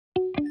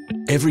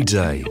Every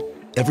day,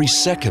 every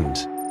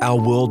second, our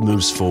world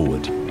moves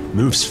forward,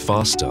 moves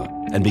faster,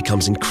 and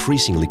becomes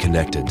increasingly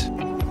connected.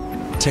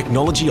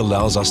 Technology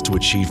allows us to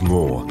achieve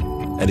more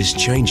and is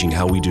changing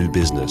how we do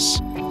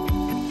business.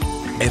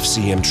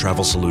 FCM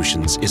Travel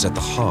Solutions is at the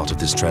heart of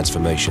this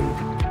transformation.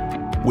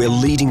 We're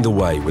leading the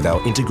way with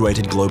our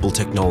integrated global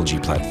technology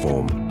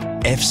platform,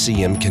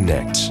 FCM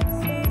Connect.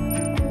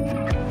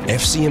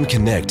 FCM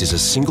Connect is a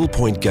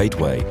single-point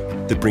gateway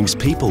that brings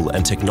people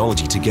and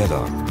technology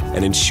together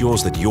and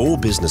ensures that your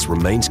business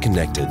remains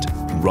connected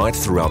right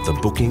throughout the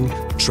booking,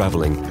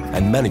 travelling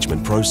and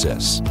management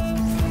process.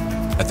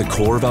 At the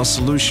core of our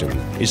solution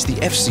is the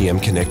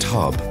FCM Connect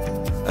Hub,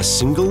 a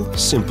single,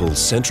 simple,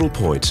 central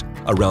point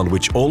around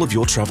which all of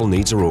your travel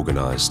needs are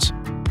organised.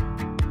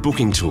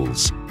 Booking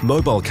tools,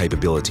 mobile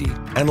capability,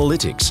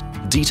 analytics,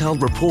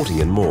 detailed reporting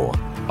and more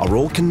are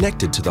all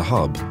connected to the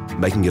hub,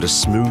 making it a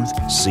smooth,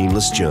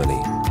 seamless journey.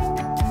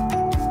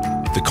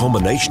 The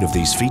combination of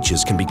these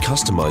features can be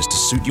customised to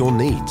suit your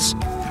needs,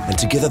 and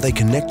together they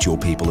connect your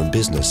people and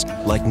business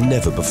like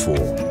never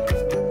before.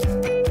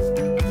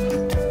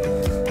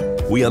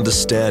 We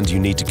understand you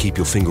need to keep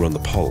your finger on the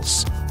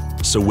pulse,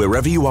 so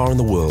wherever you are in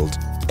the world,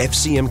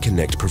 FCM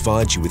Connect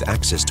provides you with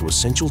access to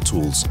essential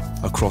tools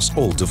across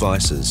all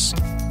devices.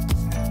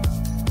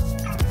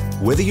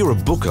 Whether you're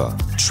a booker,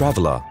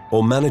 traveller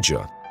or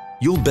manager,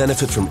 you'll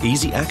benefit from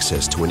easy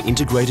access to an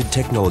integrated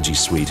technology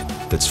suite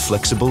that's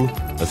flexible,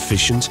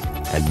 efficient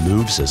and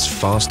moves as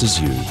fast as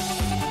you.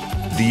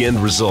 The end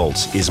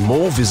result is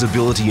more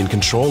visibility and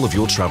control of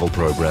your travel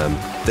program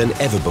than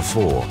ever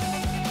before,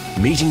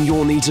 meeting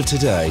your needs of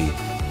today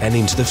and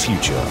into the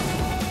future.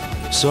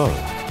 So,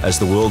 as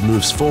the world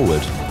moves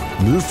forward,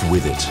 move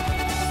with it.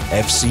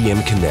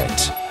 FCM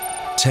Connect.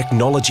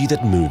 Technology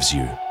that moves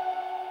you.